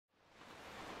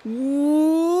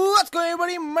What's going on,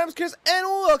 everybody? My name's Chris, and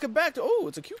welcome back to... Oh,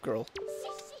 it's a cute girl.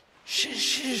 Shh,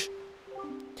 shh.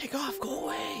 Take off. Go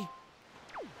away.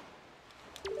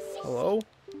 Hello?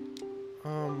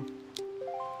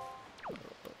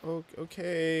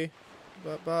 Okay.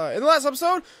 Bye-bye. In the last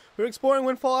episode, we were exploring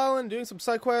Windfall Island, doing some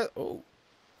side quests. Oh.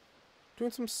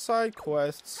 Doing some side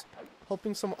quests.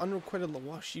 Helping some unrequited...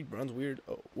 Wow, she runs weird.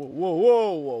 Oh,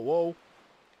 whoa.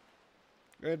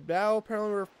 And now,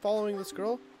 apparently, we're following this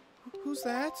girl. Who's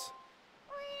that?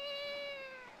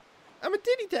 I'm a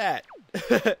titty tat.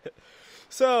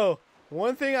 So,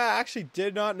 one thing I actually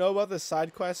did not know about the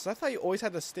side quests is I thought you always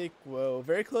had to stay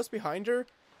very close behind her.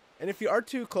 And if you are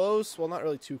too close, well, not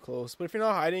really too close, but if you're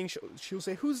not hiding, she'll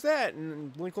say, "Who's that?"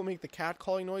 And Link will make the cat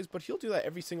calling noise, but he'll do that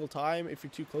every single time if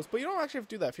you're too close. But you don't actually have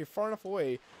to do that. If you're far enough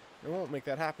away, it won't make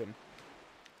that happen.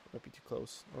 Might be too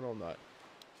close. Oh, no, I'm not.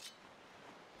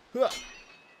 Huh.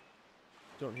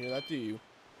 Don't hear that, do you?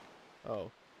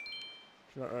 Oh.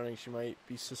 She's not running. She might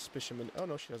be suspicious. Oh,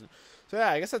 no, she doesn't. So,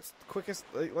 yeah, I guess that's the quickest.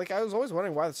 Like, I was always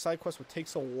wondering why the side quest would take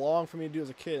so long for me to do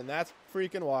as a kid, and that's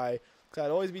freaking why. Because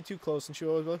I'd always be too close, and she would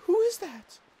always be like, "Who is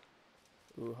that?"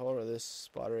 Ooh, however, this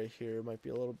spot right here might be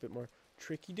a little bit more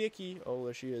tricky-dicky. Oh,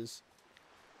 there she is.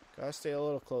 Gotta stay a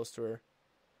little close to her.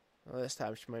 Well, this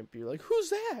time she might be like,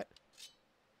 "Who's that?"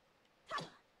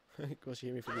 Will she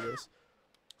hear me if I do this?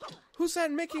 "Who's that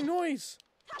making noise?"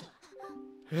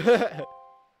 And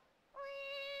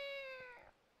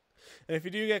if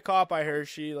you do get caught by her,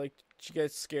 she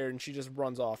gets scared and she just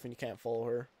runs off and you can't follow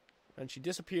her. And she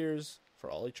disappears for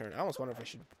all eternity. I almost wonder if I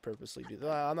should purposely do that.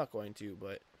 Well, I'm not going to,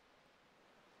 but...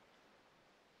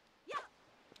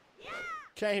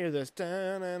 Can't hear this.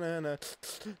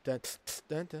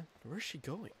 Where's she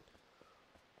going?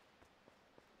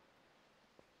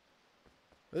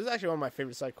 This is actually one of my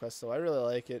favorite side quests, though. I really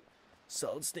like it.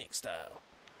 Solid Snake style.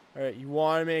 Alright, you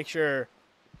want to make sure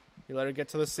you let her get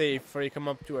to the safe before you come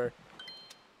up to her.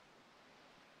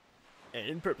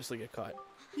 And purposely get caught.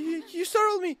 You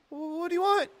startled me! What do you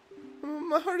want?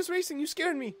 My heart is racing. You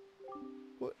scared me.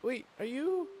 Wait, are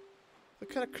you the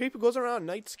kind of creep who goes around at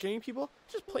night scaring people?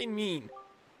 Just plain mean.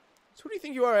 So who do you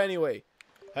think you are anyway?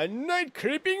 A night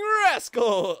creeping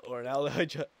rascal! Or an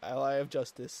ally of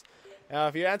justice. Now,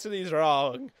 if you answer these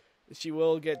wrong, she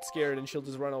will get scared and she'll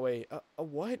just run away. A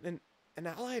what? An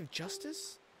ally of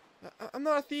justice? I'm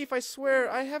not a thief, I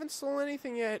swear. I haven't stolen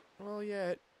anything yet. Well,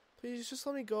 yet. Please, just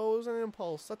let me go. It was an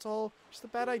impulse. That's all. Just a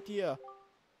bad idea.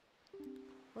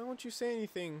 Why won't you say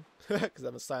anything? Because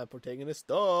I'm a silent protagonist.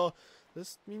 Duh. Does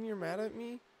this mean you're mad at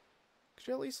me? Could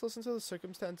you at least listen to the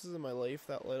circumstances in my life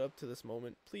that led up to this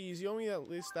moment? Please, you owe me at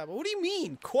least that. But what do you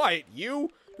mean? Quiet, you?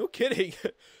 No kidding.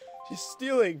 She's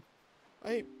stealing.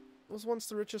 I was once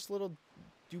the richest little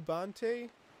Dubante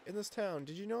in this town.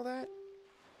 Did you know that?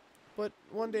 But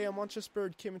one day a monstrous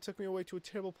bird came and took me away to a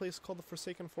terrible place called the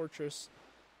Forsaken Fortress,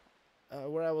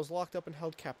 where I was locked up and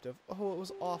held captive. Oh, it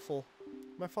was awful.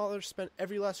 My father spent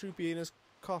every last rupee in his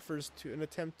coffers to an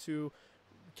attempt to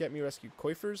get me rescued.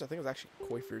 Coifers? I think it was actually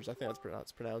Coifers. I think that's how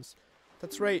it's pronounced.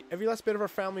 That's right. Every last bit of our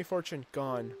family fortune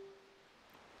gone.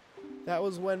 That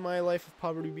was when my life of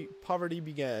poverty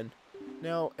began.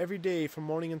 Now, every day, from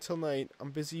morning until night,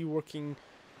 I'm busy working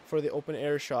for the open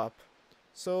air shop.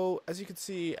 So, as you can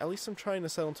see, at least I'm trying to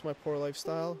settle into my poor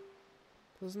lifestyle.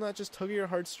 Doesn't that just tug at your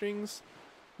heartstrings?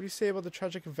 What do you say about the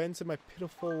tragic events in my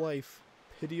pitiful life?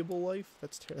 Pitiable life?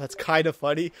 That's kind of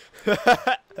funny.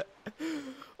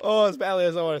 Oh, as badly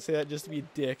as I want to say that just to be a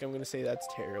dick, I'm going to say that's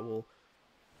terrible.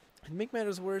 And to make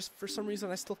matters worse, for some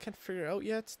reason I still can't figure out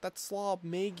yet, that slob,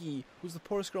 Maggie, who's the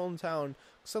poorest girl in town,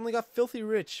 suddenly got filthy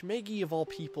rich. Maggie, of all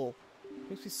people.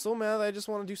 Makes me so mad that I just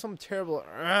want to do something terrible.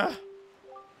 Ugh.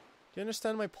 Do you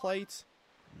understand my plight?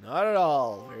 Not at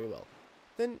all. Very well.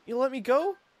 Then you'll let me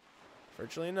go?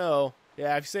 Virtually no.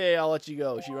 Yeah, if you say I'll let you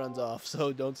go, she runs off,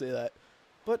 so don't say that.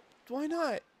 But why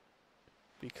not?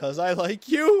 Because I like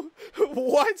you?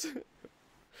 What?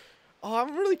 Oh,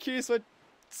 I'm really curious what...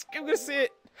 I'm gonna say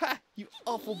it. Ha! You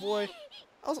awful boy.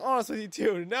 I was honest with you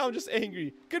too. Now I'm just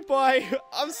angry. Goodbye.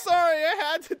 I'm sorry. I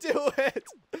had to do it.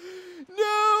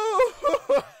 No!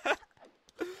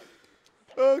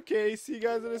 Okay, see you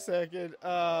guys in a second.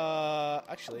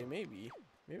 Actually, maybe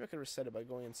I could reset it by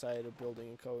going inside a building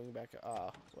and going back.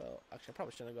 Well, actually, I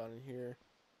probably shouldn't have gone in here.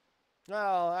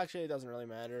 Well, actually, it doesn't really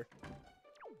matter.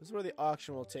 This is where the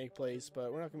auction will take place,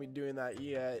 but we're not going to be doing that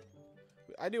yet.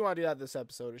 I do want to do that this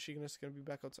episode. Is she just going to be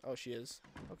back outside? Oh, she is.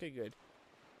 Okay, good.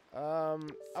 I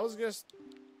was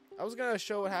gonna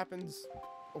show what happens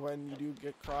when you do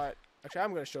get caught. Actually,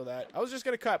 I'm going to show that. I was just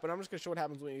going to cut, but I'm just going to show what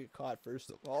happens when you get caught first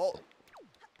of all.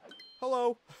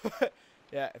 Hello.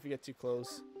 Yeah, if you get too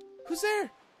close. Who's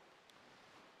there?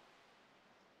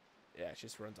 Yeah, she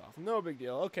just runs off. No big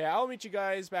deal. Okay, I'll meet you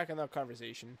guys back in that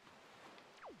conversation.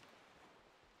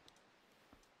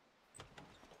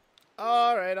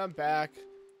 Alright, I'm back.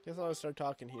 Guess I'll start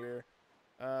talking here.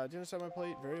 Do you understand my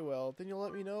plate? Very well. Then you'll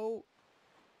let me know?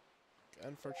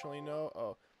 Unfortunately, no.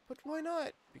 Oh, but why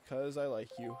not? Because I like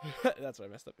you. That's what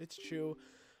I messed up. It's true.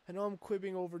 I know I'm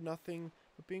quibbing over nothing,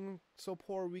 but being so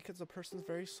poor weakens a person's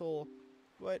very soul.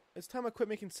 But it's time I quit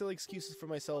making silly excuses for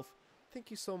myself.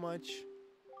 Thank you so much.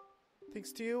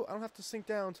 Thanks to you, I don't have to sink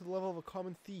down to the level of a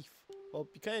common thief. Well,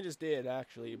 you kind of just did,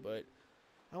 actually, but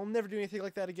I will never do anything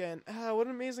like that again. Ah, what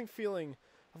an amazing feeling.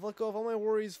 I've let go of all my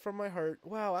worries from my heart.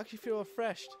 Wow, I actually feel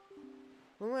refreshed.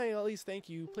 Well, at least thank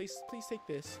you. Please take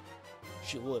this.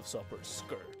 She lifts up her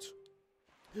skirt.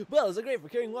 Well, is it great for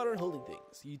carrying water and holding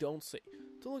things? You don't say.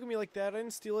 Don't look at me like that. I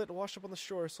didn't steal it. It washed up on the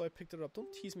shore, so I picked it up.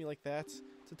 Don't tease me like that.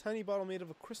 It's a tiny bottle made of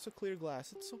a crystal clear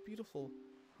glass. It's so beautiful.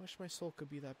 I wish my soul could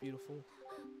be that beautiful.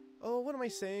 Oh, what am I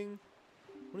saying?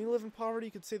 When you live in poverty,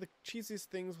 you could say the cheesiest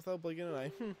things without blinking an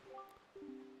eye.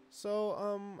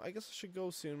 So, I guess I should go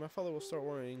soon. My father will start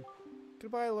worrying.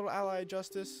 Goodbye, little ally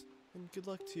Justice, and good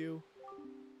luck to you.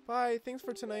 Bye, thanks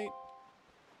for tonight.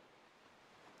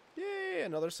 Yay,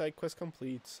 another side quest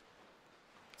complete.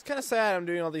 It's kind of sad I'm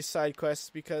doing all these side quests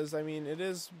because, I mean, it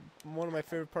is one of my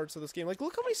favorite parts of this game. Like,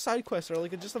 look how many side quests are,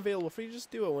 like, just available for you to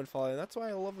just do at Windfall Island. That's why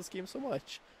I love this game so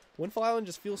much. Windfall Island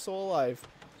just feels so alive.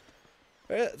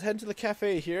 Alright, let's head to the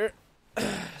cafe here.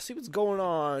 See what's going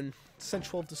on.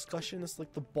 Central discussion. It's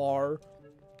like the bar.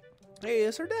 Hey,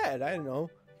 it's her dad. I didn't know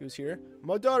he was here.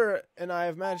 My daughter and I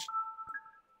have managed...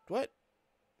 What?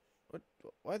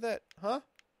 Why that? Huh?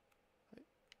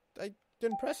 I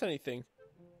didn't press anything.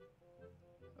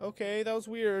 Okay, that was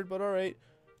weird, but alright.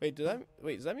 Wait,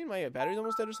 does that mean my battery's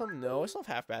almost dead or something? No, I still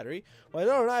have half battery. My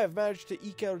daughter and I have managed to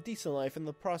eke out a decent life in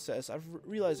the process. I've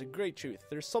realized a great truth.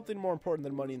 There's something more important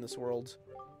than money in this world.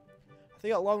 I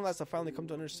think at long last I've finally come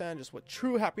to understand just what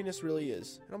true happiness really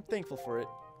is. And I'm thankful for it.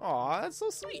 Aw, that's so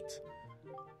sweet.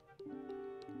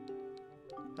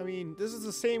 I mean, this is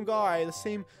the same guy, the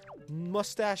same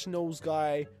mustache nose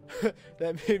guy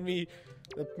that made me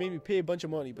pay a bunch of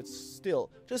money, but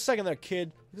still. Just a second there,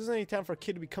 kid. This isn't any time for a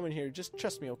kid to be coming here. Just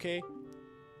trust me, okay?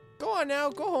 Go on now,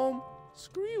 go home.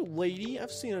 Screw you, lady.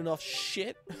 I've seen enough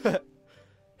shit.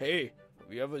 Hey,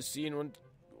 have you ever seen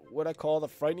what I call the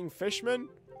frightening fishman?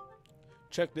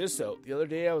 Check this out. The other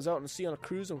day I was out in the sea on a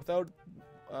cruise, and without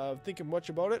thinking much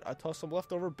about it, I tossed some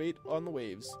leftover bait on the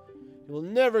waves. You will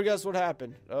never guess what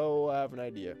happened. Oh, I have an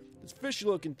idea. This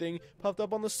fishy-looking thing popped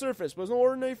up on the surface, but it was no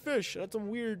ordinary fish. It had some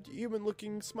weird,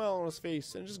 human-looking smile on his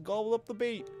face, and it just gobbled up the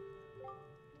bait.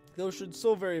 The ocean's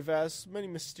so very vast, many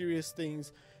mysterious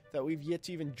things that we've yet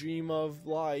to even dream of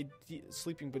lie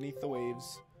sleeping beneath the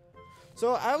waves.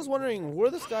 So I was wondering where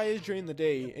this guy is during the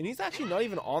day, and he's actually not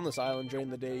even on this island during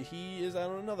the day. He is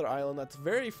on another island that's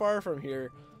very far from here,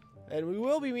 and we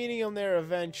will be meeting him there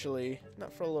eventually.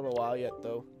 Not for a little while yet,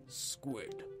 though.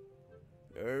 Squid.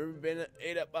 Ever been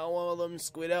ate up by one of them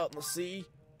squid out in the sea?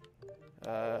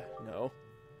 No.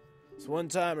 So one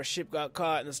time our ship got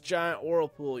caught in this giant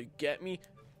whirlpool, you get me?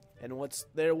 And what's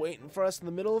there waiting for us in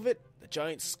the middle of it? The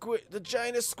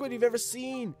giantest squid you've ever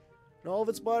seen! And all of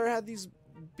its bladder had these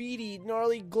beady,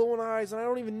 gnarly, glowing eyes, and I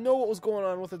don't even know what was going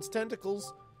on with its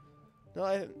tentacles. Now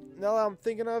that I'm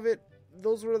thinking of it,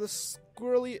 those were the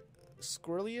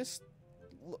squirreliest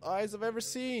eyes I've ever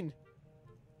seen.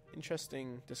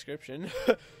 Interesting description.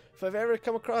 If I've ever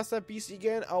come across that beast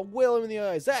again, I'll whale him in the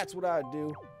eyes. That's what I'd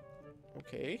do.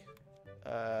 Okay.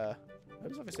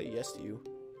 What if I say yes to you?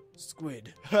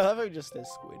 Squid. I love how it just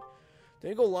says squid.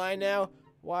 Don't you go lie now?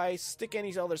 Why, stick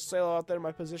any other sailor out there in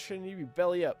my position, he'd be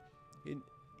belly up.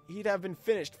 He'd have been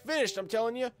finished. Finished, I'm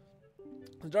telling you.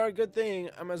 It's a darn good thing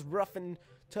I'm as rough and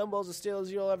tumble as a stale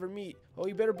as you'll ever meet. Oh,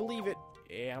 you better believe it.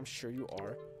 Yeah, I'm sure you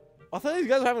are. I thought these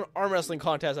guys were having an arm wrestling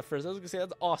contest at first. I was going to say,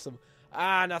 that's awesome.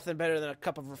 Ah, nothing better than a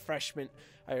cup of refreshment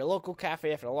at your local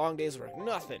cafe after a long day's work.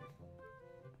 Nothing.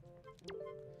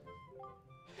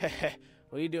 Heh.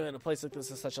 What are you doing in a place like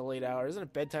this at such a late hour? Isn't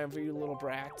it bedtime for you little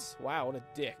brats? Wow, what a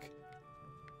dick.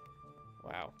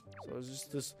 Wow. So there's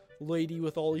just this lady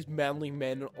with all these manly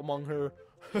men among her.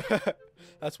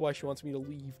 That's why she wants me to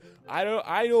leave. I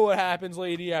know what happens,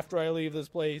 lady, after I leave this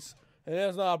place. And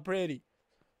it's not pretty.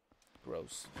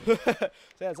 Gross. So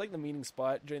yeah, it's like the meeting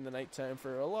spot during the nighttime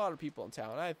for a lot of people in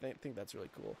town. I think that's really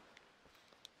cool.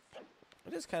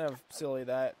 It is kind of silly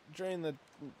that during the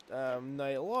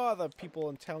night, a lot of the people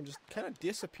in town just kind of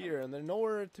disappear, and they're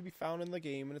nowhere to be found in the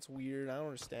game, and it's weird. I don't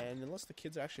understand, unless the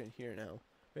kids are actually in here now.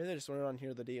 Maybe they just went on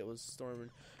here the day it was storming.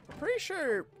 I'm pretty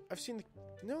sure I've seen the...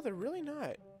 No, they're really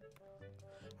not.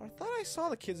 I thought I saw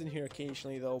the kids in here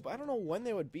occasionally, though, but I don't know when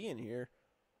they would be in here.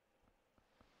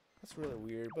 That's really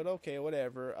weird, but okay,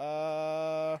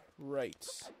 whatever. Right.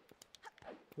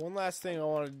 One last thing I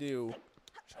want to do.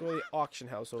 Just go to the auction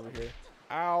house over here.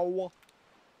 Ow!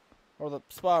 Or the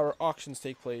spot where auctions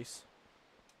take place.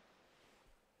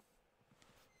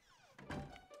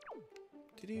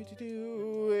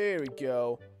 There we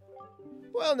go.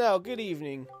 Well now, good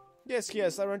evening.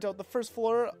 Yes, I rent out the first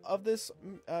floor of this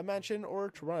mansion in order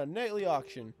to run a nightly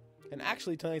auction. And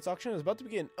actually, tonight's auction is about to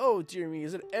begin. Oh, dear me,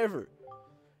 is it ever?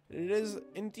 It is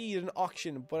indeed an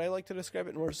auction, but I like to describe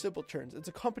it in more simple terms. It's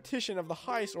a competition of the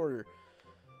highest order.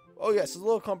 Oh yes, it's a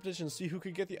little competition to see who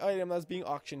can get the item that's being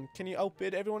auctioned. Can you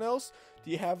outbid everyone else?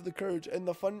 Do you have the courage and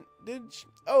the fundage?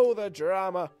 Oh, the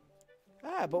drama.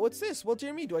 Ah, but what's this? Well,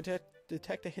 dear me, do I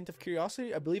detect a hint of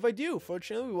curiosity? I believe I do.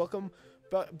 Fortunately, we welcome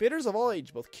bidders of all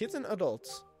ages, both kids and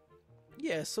adults.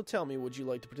 Yes, so tell me, would you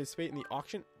like to participate in the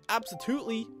auction?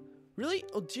 Absolutely. Really?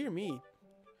 Oh, dear me.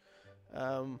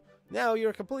 Now,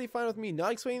 you're completely fine with me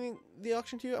not explaining the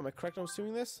auction to you? Am I correct in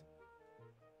assuming this?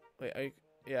 Wait,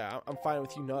 yeah, I'm fine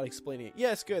with you not explaining it.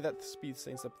 Yes, good, that speeds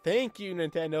things up. Thank you,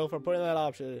 Nintendo, for putting that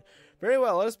option. Very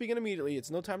well, let us begin immediately.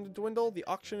 It's no time to dwindle. The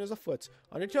auction is afoot.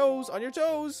 On your toes, on your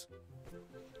toes!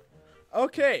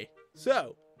 Okay,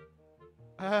 so...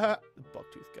 the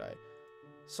bucktooth guy.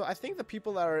 So I think the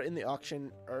people that are in the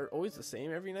auction are always the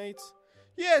same every night.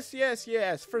 Yes.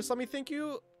 First, let me thank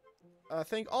you.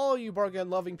 Thank all you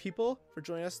bargain-loving people for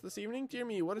joining us this evening. Dear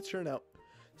me, what a turnout.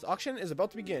 This auction is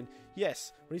about to begin.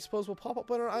 Yes, what do you suppose will pop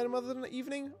up on our item other than the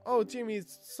evening? Oh, dear me,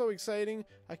 it's so exciting.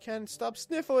 I can't stop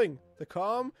sniffling. The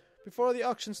calm before the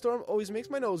auction storm always makes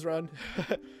my nose run.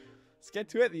 Let's get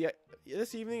to it.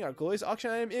 This evening, our glorious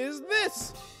auction item is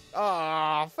this.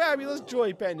 Ah, fabulous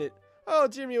joy pendant. Oh,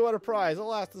 dear me, what a prize. At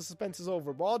last, the suspense is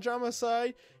over. But all drama aside,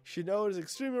 you should know it is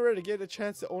extremely rare to get a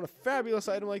chance to own a fabulous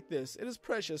item like this. It is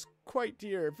precious, quite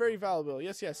dear, very valuable.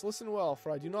 Yes, listen well,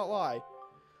 for I do not lie.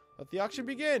 Let the auction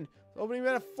begin. The opening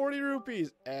bid of 40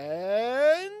 rupees.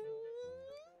 And...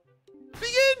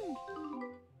 begin!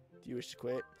 Do you wish to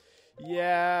quit?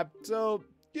 Yeah, so...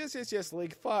 Yes,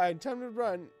 Link. Fine. Time to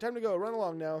run. Time to go. Run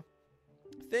along now.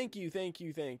 Thank you.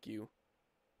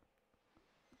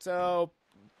 So...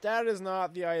 that is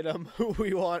not the item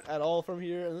we want at all from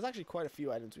here. And there's actually quite a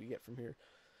few items we get from here.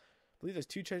 I believe there's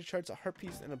 2 treasure charts, a heart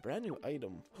piece, and a brand new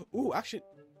item. Ooh, actually,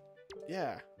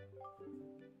 yeah.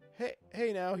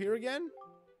 Hey now, here again?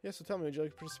 Yes, so tell me, would you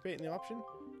like to participate in the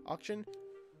auction?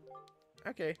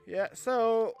 Okay, yeah,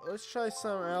 so let's try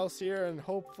something else here, and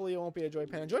hopefully it won't be a joy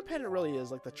pendant. Joy pendant really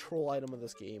is like the troll item of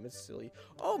this game. It's silly.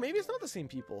 Oh, maybe it's not the same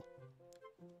people.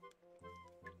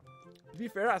 To be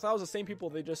fair, I thought it was the same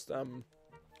people. They just,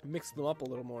 mix them up a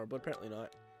little more, but apparently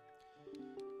not.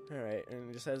 Alright, and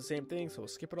it just has the same thing, so we'll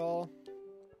skip it all.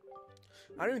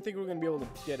 I don't even think we're going to be able to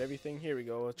get everything. Here we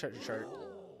go, a treasure chart.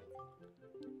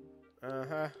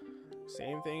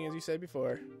 Same thing as you said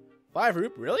before. 5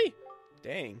 rup, really?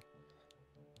 Dang.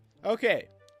 Okay,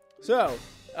 so,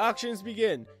 auctions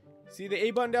begin. See the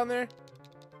A button down there?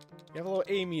 You have a little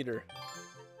A meter.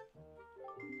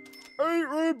 8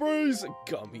 rupees!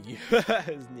 Gummy.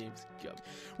 His name's Gummy.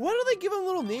 Why do they give him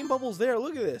little name bubbles there?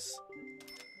 Look at this.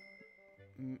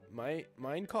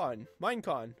 Minecon.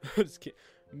 Just kidding.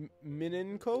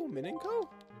 Mininko?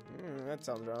 That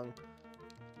sounds wrong.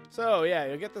 So, yeah,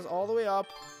 you'll get this all the way up.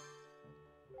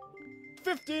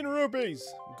 15 rupees!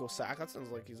 Go sack. That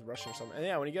sounds like he's rushing or something. And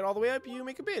yeah, when you get all the way up, you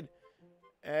make a bid.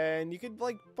 And you could,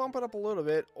 like, bump it up a little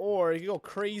bit. Or you could go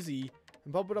crazy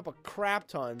and bump it up a crap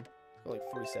ton. Go like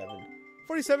 47.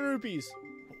 47 rupees!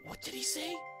 What did he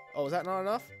say? Oh, is that not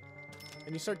enough?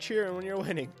 And you start cheering when you're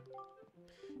winning.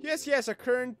 Yes, our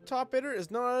current top bidder is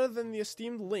none other than the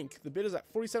esteemed Link. The bid is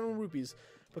at 47 rupees.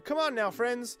 But come on now,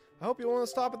 friends. I hope you won't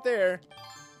stop it there.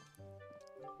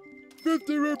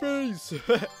 50 rupees!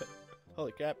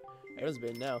 Holy crap. Everyone's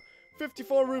bidding now.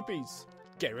 54 rupees.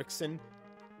 Garrickson.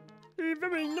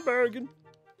 Even the bargain.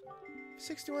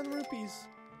 61 rupees.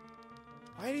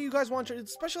 Why do you guys want to,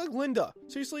 especially like Linda?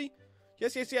 Seriously?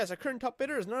 Yes. Our current top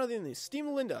bidder is none other than the esteemed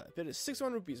Linda. The bid is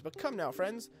 61 rupees. But come now,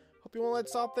 friends. Hope you won't let it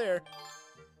stop there.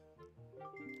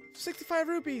 65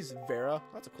 rupees. Vera.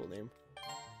 That's a cool name.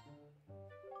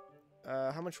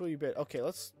 How much will you bid? Okay,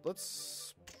 let's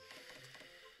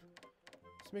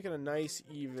make it a nice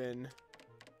even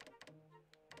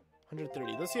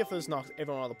 130. Let's see if this knocks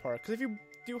everyone out of the park. Because if you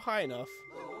do high enough,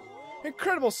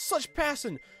 incredible! Such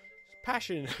passion,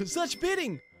 such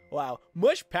bidding. Wow,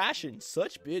 much passion,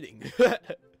 such bidding.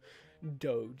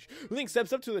 Doge. Link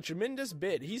steps up to the tremendous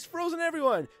bid. He's frozen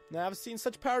everyone. Now I've seen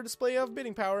such power display of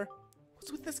bidding power.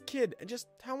 What's with this kid? And just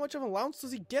how much of an allowance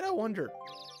does he get, I wonder?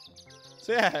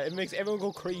 So yeah, it makes everyone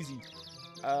go crazy.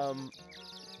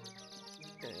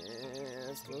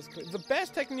 Let's go. The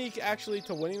best technique actually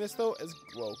to winning this though is,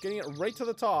 whoa, getting it right to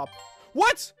the top.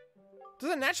 What?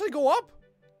 Does it naturally go up?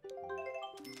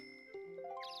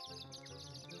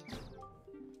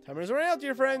 Timer's running out,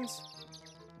 dear friends.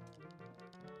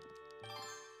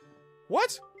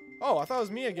 What? Oh, I thought it was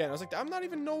me again. I was like, I'm not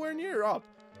even nowhere near up.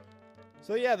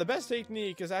 So yeah, the best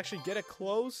technique is actually get it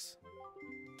close.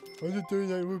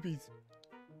 139 rupees.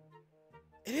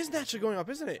 It is naturally going up,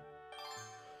 isn't it?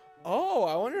 Oh,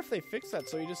 I wonder if they fixed that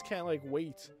so you just can't, like,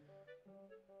 wait.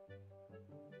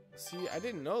 See, I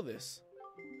didn't know this.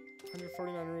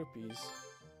 149 rupees.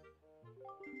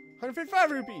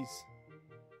 155 rupees!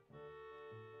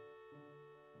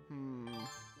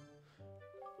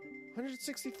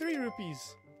 163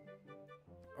 rupees.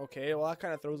 Okay, well, that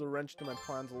kind of throws a wrench to my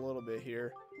plans a little bit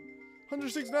here.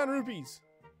 169 rupees.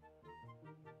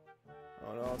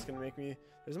 Oh no, it's gonna make me...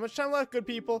 There's much time left, good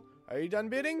people. Are you done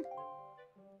bidding?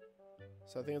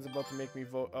 So I think it's about to make me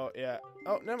vote. Oh, yeah.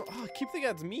 Oh, never. Oh, I keep thinking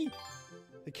it's me.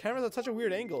 The camera's at such a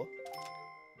weird angle.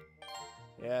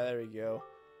 Yeah, there we go.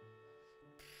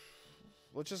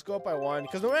 Let's just go up by one.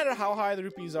 Because no matter how high the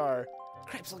rupees are,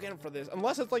 crap's looking for this.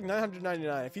 Unless it's like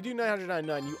 999. If you do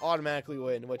 999, you automatically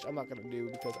win. Which I'm not going to do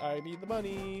because I need the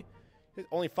money.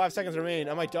 Only 5 seconds remain.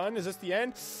 Am I done? Is this the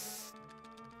end?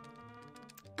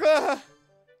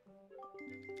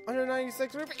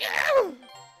 196 rupees.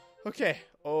 Okay.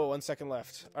 Oh, 1 second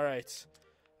left. All right.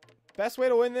 Best way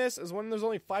to win this is when there's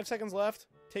only 5 seconds left.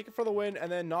 Take it for the win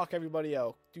and then knock everybody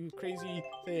out. Do crazy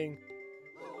thing.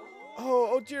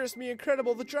 Oh, dearest me,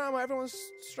 incredible. The drama. Everyone's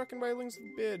struck in by Link's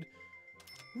bid.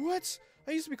 What?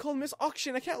 I used to be called Miss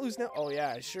Auction. I can't lose now. Oh,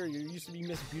 yeah, sure. You used to be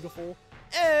Miss Beautiful.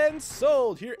 And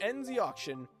sold. Here ends the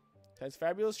auction. Tonight's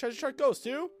fabulous treasure chart goes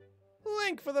to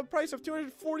Link for the price of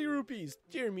 240 rupees.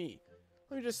 Dear me.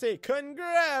 Let me just say,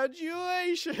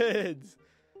 congratulations.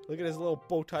 Look at his little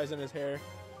bow ties in his hair.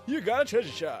 You got a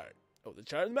treasure chart. Oh, the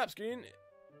chart on the map screen.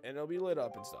 And it'll be lit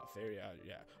up and stuff. There, yeah.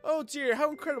 Oh, dear,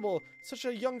 how incredible. Such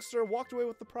a youngster walked away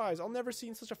with the prize. I'll never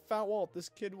see such a fat walt. This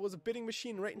kid was a bidding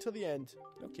machine right until the end.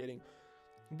 No kidding.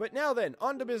 But now then,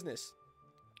 on to business.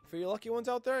 For you lucky ones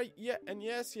out there, yeah, and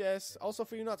yes. Also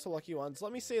for you not so lucky ones,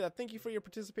 let me say that thank you for your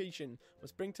participation.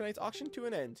 Let's bring tonight's auction to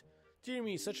an end. Dear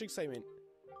me, such excitement.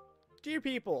 Dear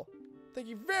people, thank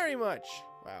you very much.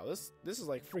 Wow, this is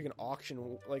like freaking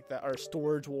auction like that, or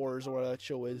Storage Wars or what that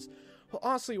show is. Well,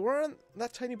 honestly, where on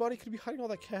that tiny body could be hiding all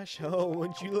that cash? Oh,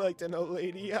 wouldn't you like to know,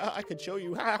 lady? I could show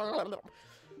you.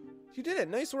 You did it.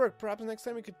 Nice work. Perhaps next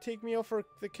time you could take me out for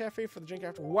the cafe for the drink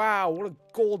after. Wow, what a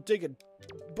gold digging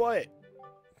butt.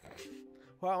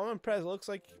 Wow, I'm impressed. It looks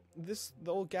like the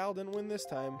old gal didn't win this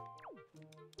time.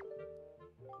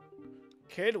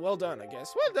 Kid, well done, I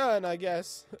guess. Well done, I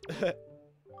guess. The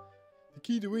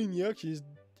key to winning the auction is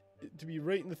to be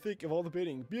right in the thick of all the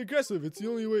bidding. Be aggressive. It's the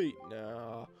only way.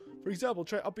 Nah. For example,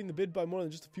 try upping the bid by more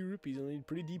than just a few rupees. You'll need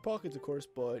pretty deep pockets, of course,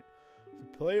 but if you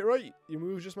play it right, your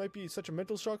moves just might be such a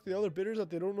mental shock to the other bidders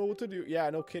that they don't know what to do. Yeah,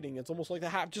 no kidding. It's almost like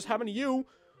that just happened to you.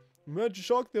 Imagine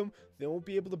shock them. They won't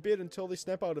be able to bid until they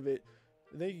snap out of it.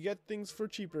 They get things for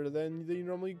cheaper than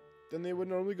they would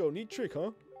normally go. Neat trick,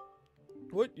 huh?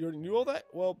 What? You already knew all that?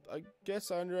 Well, I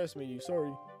guess I underestimated you.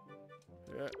 Sorry.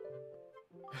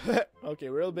 Yeah. Okay,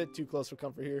 we're a little bit too close for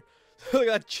comfort here. Look at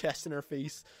that chest in her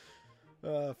face.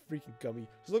 Freaking gummy.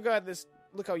 Just look at this.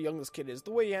 Look how young this kid is.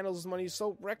 The way he handles his money is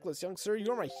so reckless, young sir.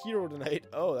 You're my hero tonight.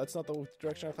 Oh, that's not the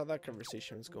direction I thought that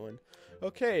conversation was going.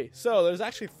 Okay, so there's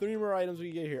actually 3 more items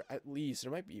we get here. At least.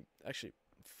 There might be actually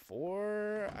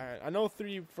 4. I know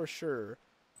 3 for sure.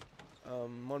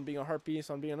 One being a heart piece,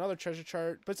 one being another treasure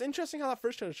chart. But it's interesting how that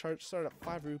first treasure chart started at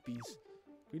 5 rupees.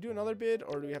 Can we do another bid,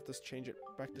 or do we have to change it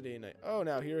back to day and night? Oh,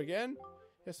 now here again?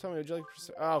 Yes, tell me, would you like...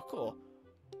 Oh, cool.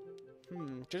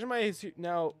 Judging my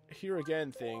now here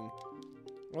again thing,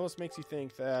 almost makes you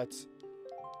think that,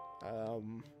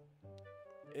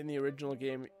 in the original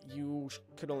game, you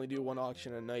could only do 1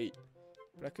 auction a night.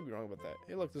 But I could be wrong about that.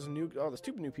 Hey, look, there's there's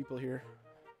 2 new people here.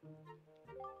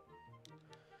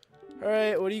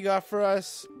 Alright, what do you got for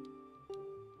us?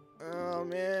 Oh,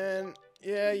 man.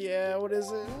 Yeah, what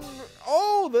is it?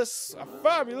 Oh, a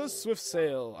fabulous swift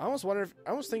sale. I almost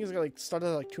think it's gonna like start at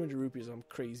like 200 rupees. I'm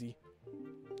crazy.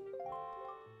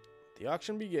 The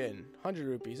auction begin. 100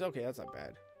 rupees. Okay, that's not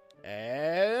bad.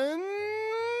 And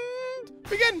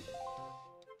begin.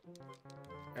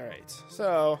 Alright,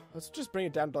 so let's just bring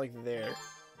it down to like there.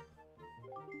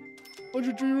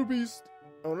 103 rupees.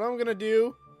 And what I'm gonna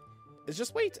do is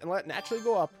just wait and let it naturally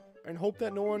go up. and hope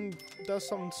that no one does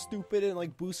something stupid and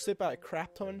like boosts it by a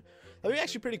crap ton. That'd be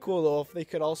actually pretty cool though if they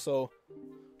could also.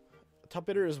 Top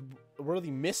bidder is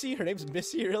worthy Missy. Her name's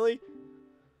Missy, really?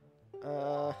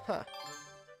 Huh.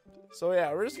 So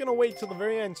yeah, we're just gonna wait till the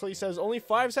very end until he says only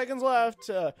 5 seconds left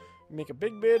to make a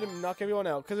big bid and knock everyone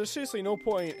out. Because there's seriously no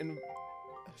point. And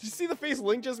did you see the face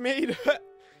Link just made?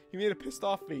 He made a pissed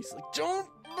off face. Like, don't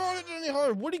run it any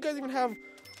harder. What do you guys even have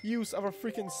use of a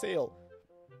freaking sale?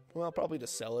 Well, probably to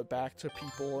sell it back to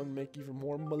people and make even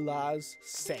more malaz.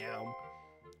 Sam.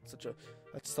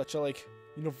 That's such a like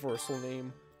universal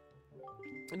name.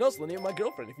 And also the name of my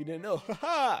girlfriend, if you didn't know.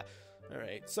 Haha. All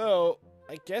right, so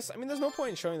I guess there's no point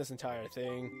in showing this entire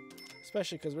thing,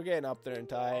 especially because we're getting up there in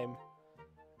time.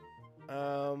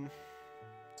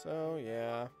 So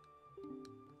yeah,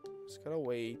 just gotta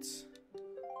wait.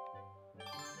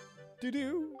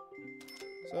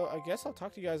 So I guess I'll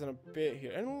talk to you guys in a bit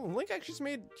here. And Link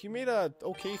actually made a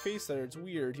okay face there. It's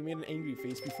weird. He made an angry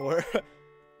face before.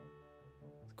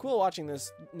 Cool watching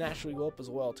this naturally go up as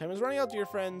well. Time is running out, dear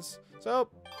friends. So,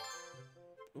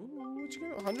 ooh, what you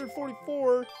got?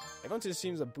 144. Everyone just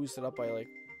seems to boost it up by like,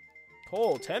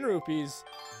 10 rupees.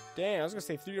 Dang, I was gonna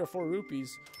say 3 or 4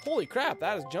 rupees. Holy crap,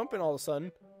 that is jumping all of a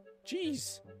sudden.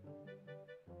 Jeez.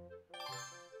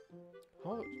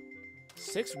 Oh,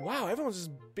 6. Wow, everyone's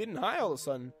just bidding high all of a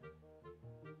sudden.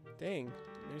 Dang,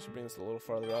 maybe I should bring this a little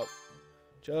farther up,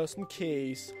 just in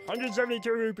case.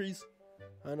 172 rupees.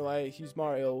 I don't know why he's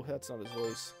Mario. That's not his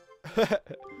voice. Get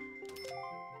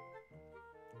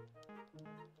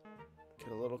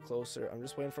a little closer. I'm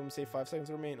just waiting for him to say 5 seconds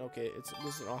remain. Okay,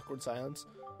 this is an awkward silence.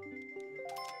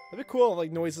 That'd be cool,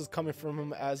 like noises coming from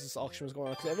him as this auction was going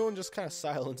on, because everyone just kind of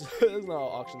silent. That's not how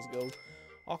auctions go.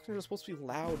 Auctions are supposed to be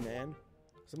loud, man.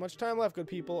 So much time left, good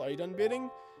people. Are you done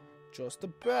bidding? Just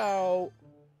about.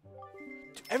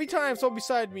 Every time someone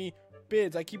beside me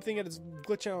bids, I keep thinking it's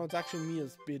glitching out. It's actually me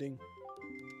that's bidding.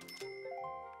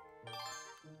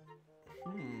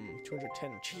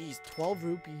 210. Jeez, 12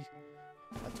 rupee.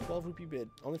 A 12 rupee bid.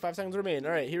 Only 5 seconds remain.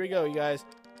 All right, here we go, you guys.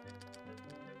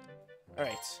 All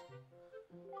right.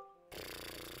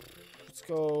 Let's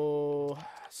go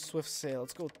swift sale.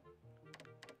 Let's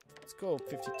go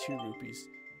 52 rupees.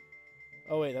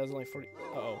 Oh wait, that was only 40.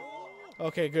 Uh-oh.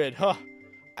 Okay, good. Huh.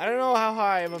 I don't know how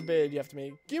high of a bid you have to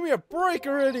make. Give me a break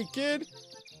already, kid.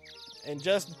 And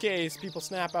just in case people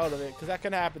snap out of it, because that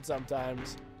can happen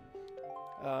sometimes.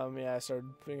 Yeah, I started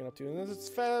bringing it up to you. And this is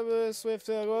fabulous. Swift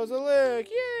sale goes a lick.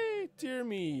 Yay! Dear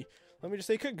me. Let me just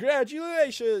say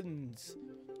congratulations.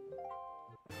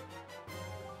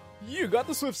 You got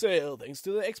the swift sale. Thanks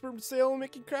to the expert sale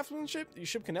making craftsmanship, your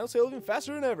ship can now sail even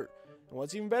faster than ever. And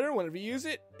what's even better, whenever you use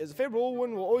it, is a favorable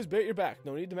wind will always bear your back.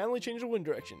 No need to manually change the wind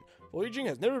direction. Voyaging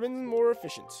has never been more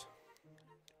efficient.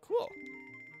 Cool.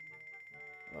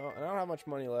 Well, I don't have much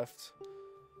money left.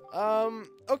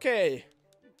 Okay.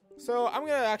 So, I'm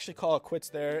going to actually call it quits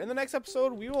there. In the next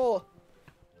episode, we will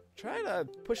try to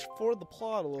push forward the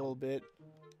plot a little bit.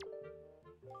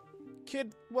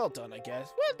 Kid, well done, I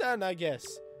guess. Well done, I guess.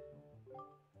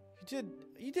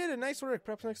 You did a nice work.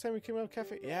 Perhaps next time we came out of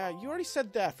cafe. Yeah, you already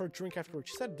said that for a drink afterwards.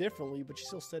 She said it differently, but she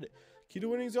still said it. Key to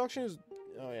winning the auction is...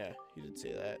 Oh, yeah. You did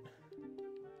say that.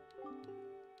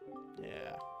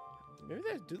 Yeah. Maybe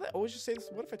do that always just say this?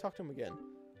 What if I talk to him again?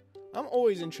 I'm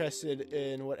always interested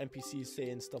in what NPCs say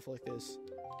and stuff like this.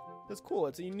 That's cool.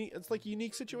 It's like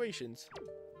unique situations.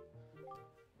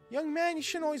 Young man, you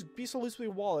shouldn't always be so loose with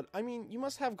your wallet. I mean, you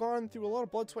must have gone through a lot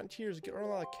of blood, sweat, and tears to get a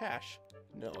lot of cash.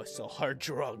 No, I sell hard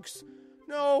drugs.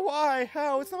 No, why?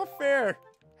 How? It's not fair.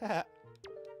 Why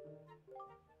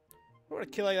would a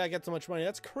kid like that get so much money?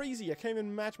 That's crazy. I can't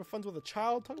even match my funds with a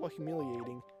child. Talk about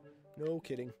humiliating. No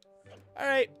kidding.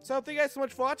 Alright, so thank you guys so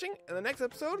much for watching. In the next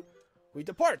episode, we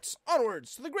depart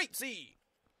onwards to the Great Sea.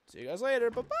 See you guys later.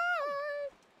 Bye-bye.